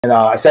And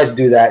I started to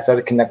do that. I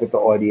started to connect with the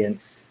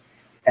audience.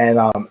 And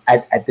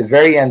at the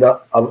very end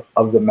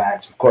of the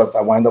match, of course,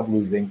 I wound up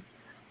losing.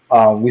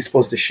 We're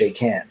supposed to shake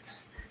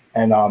hands.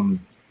 And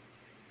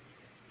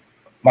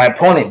my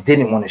opponent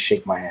didn't want to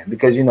shake my hand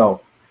because, you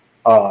know,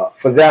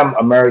 for them,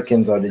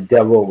 Americans are the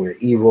devil. We're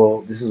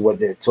evil. This is what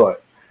they're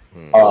taught.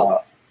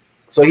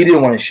 So he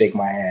didn't want to shake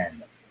my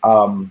hand.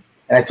 And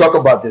I talk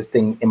about this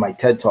thing in my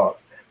TED Talk.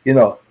 You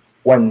know,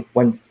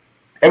 when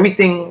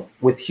everything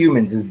with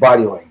humans is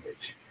body language,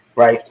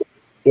 right?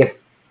 If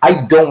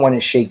I don't want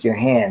to shake your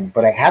hand,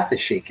 but I have to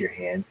shake your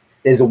hand,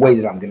 there's a way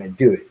that I'm going to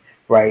do it,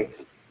 right?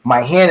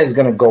 My hand is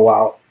going to go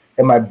out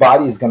and my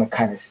body is going to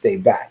kind of stay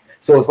back.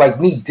 So it's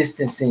like me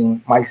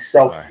distancing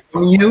myself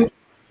from you,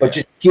 but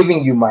just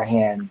giving you my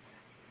hand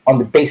on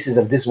the basis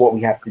of this is what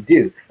we have to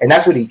do. And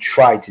that's what he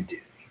tried to do.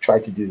 He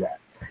tried to do that.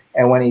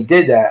 And when he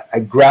did that, I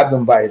grabbed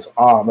him by his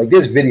arm. Like,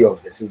 there's video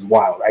of this. It's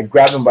wild. I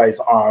grabbed him by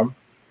his arm.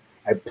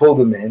 I pulled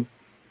him in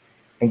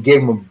and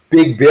gave him a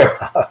big bear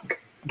hug.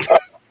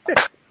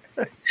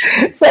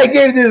 So I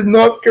gave this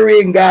North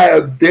Korean guy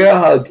a bear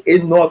hug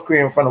in North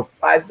Korea in front of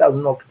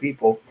 5,000 North Korean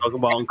people. Talk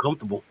about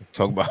uncomfortable.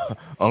 Talk about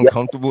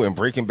uncomfortable and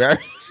breaking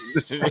barriers.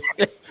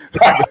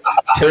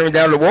 Tearing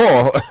down the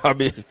wall. I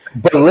mean,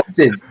 but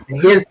listen,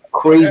 here's the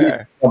crazy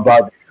thing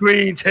about this.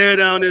 Green, tear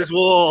down this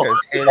wall.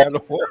 Tear down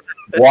the wall.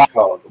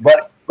 Wow.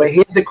 But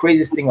here's the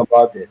craziest thing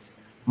about this.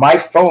 My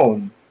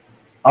phone,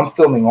 I'm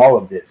filming all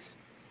of this,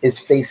 is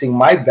facing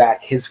my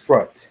back, his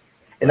front.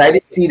 And I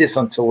didn't see this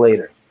until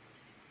later.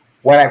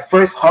 When I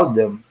first hugged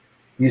him,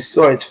 you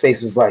saw his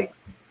face was like,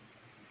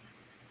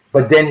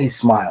 but then he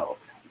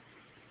smiled.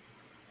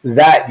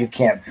 That you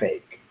can't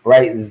fake,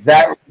 right?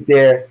 That right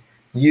there,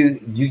 you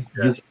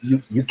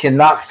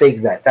cannot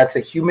fake that. That's a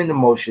human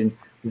emotion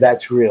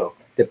that's real.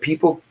 The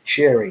people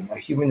cheering, a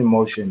human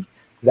emotion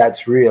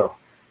that's real.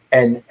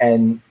 And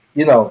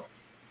you know,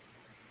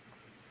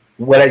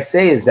 what I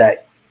say is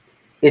that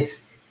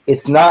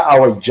it's not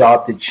our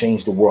job to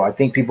change the world. I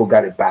think people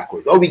got it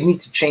backwards. Oh, we need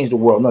to change the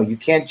world. No, you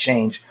can't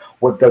change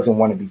what doesn't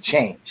want to be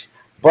changed.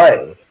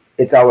 But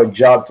it's our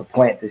job to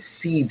plant the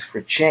seeds for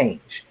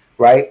change,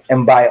 right?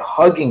 And by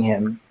hugging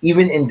him,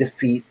 even in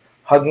defeat,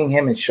 hugging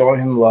him and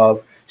showing him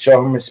love,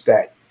 showing him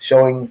respect,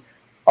 showing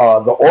the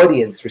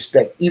audience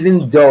respect,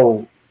 even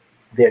though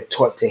they're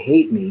taught to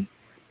hate me,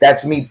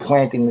 that's me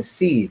planting the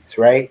seeds,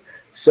 right?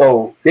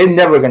 So they're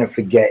never going to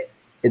forget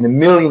in a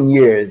million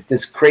years,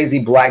 this crazy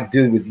black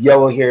dude with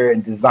yellow hair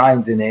and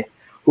designs in it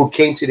who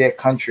came to their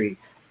country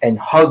and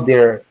hugged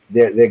their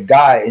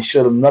guy and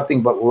showed him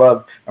nothing but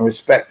love and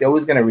respect. They're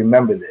always going to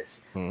remember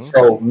this.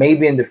 So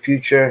maybe in the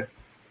future,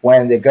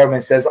 when the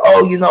government says,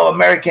 oh, you know,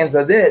 Americans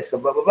are this,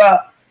 blah, blah, blah,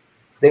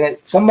 then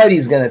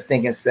somebody's going to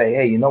think and say,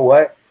 hey, you know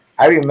what?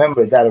 I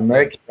remember that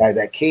American guy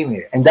that came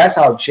here. And that's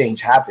how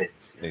change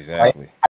happens. Exactly. Right?